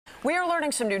We are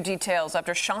learning some new details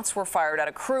after shots were fired at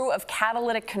a crew of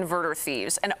catalytic converter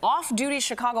thieves. An off-duty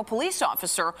Chicago police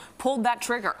officer pulled that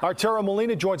trigger. Our Tara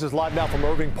Molina joins us live now from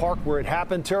Irving Park, where it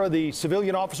happened. Tara, the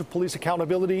Civilian Office of Police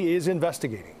Accountability is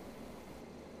investigating.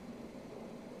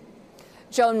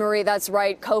 Joan Marie, that's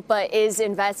right. COPA is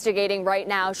investigating right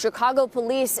now. Chicago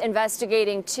police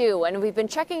investigating too. And we've been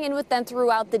checking in with them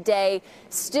throughout the day.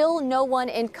 Still no one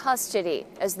in custody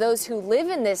as those who live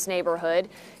in this neighborhood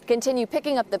continue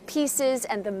picking up the pieces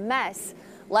and the mess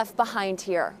left behind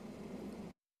here.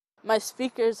 My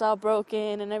speakers all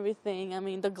broken and everything. I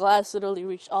mean, the glass literally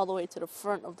reached all the way to the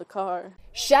front of the car.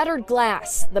 Shattered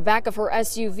glass, the back of her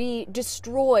SUV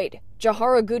destroyed.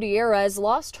 Jahara Gutierrez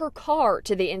lost her car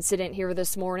to the incident here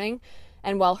this morning.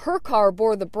 And while her car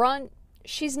bore the brunt,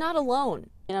 she's not alone.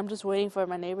 And I'm just waiting for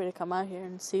my neighbor to come out here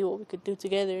and see what we could do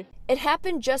together. It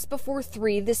happened just before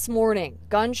 3 this morning.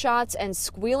 Gunshots and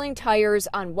squealing tires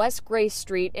on West Gray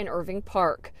Street in Irving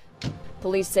Park.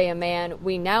 Police say a man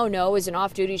we now know is an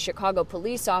off-duty Chicago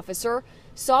police officer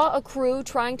saw a crew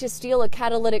trying to steal a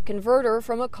catalytic converter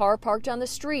from a car parked on the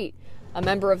street. A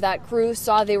member of that crew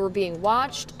saw they were being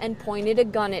watched and pointed a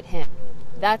gun at him.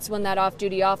 That's when that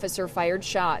off-duty officer fired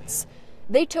shots.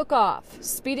 They took off,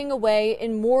 speeding away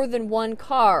in more than one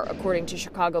car, according to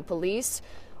Chicago police.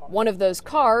 One of those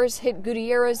cars hit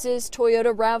Gutierrez's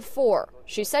Toyota RAV4.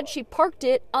 She said she parked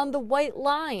it on the white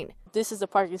line. This is the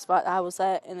parking spot I was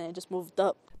at, and then it just moved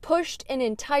up. Pushed an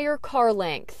entire car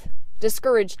length.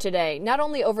 Discouraged today, not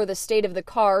only over the state of the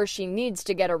car she needs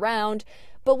to get around,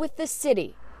 but with the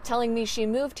city, telling me she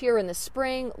moved here in the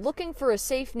spring looking for a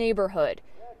safe neighborhood.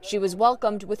 She was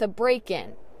welcomed with a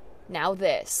break-in. Now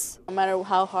this. No matter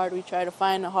how hard we try to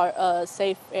find a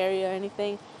safe area or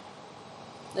anything,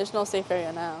 there's no safe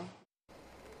area now.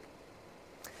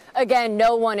 Again,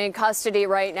 no one in custody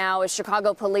right now as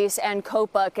Chicago police and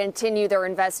COPA continue their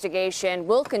investigation.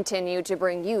 We'll continue to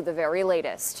bring you the very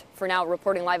latest. For now,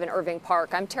 reporting live in Irving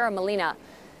Park, I'm Tara Molina,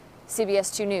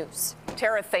 CBS 2 News.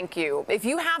 Tara, thank you. If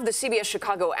you have the CBS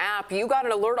Chicago app, you got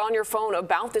an alert on your phone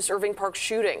about this Irving Park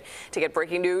shooting. To get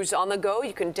breaking news on the go,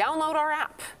 you can download our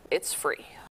app. It's free.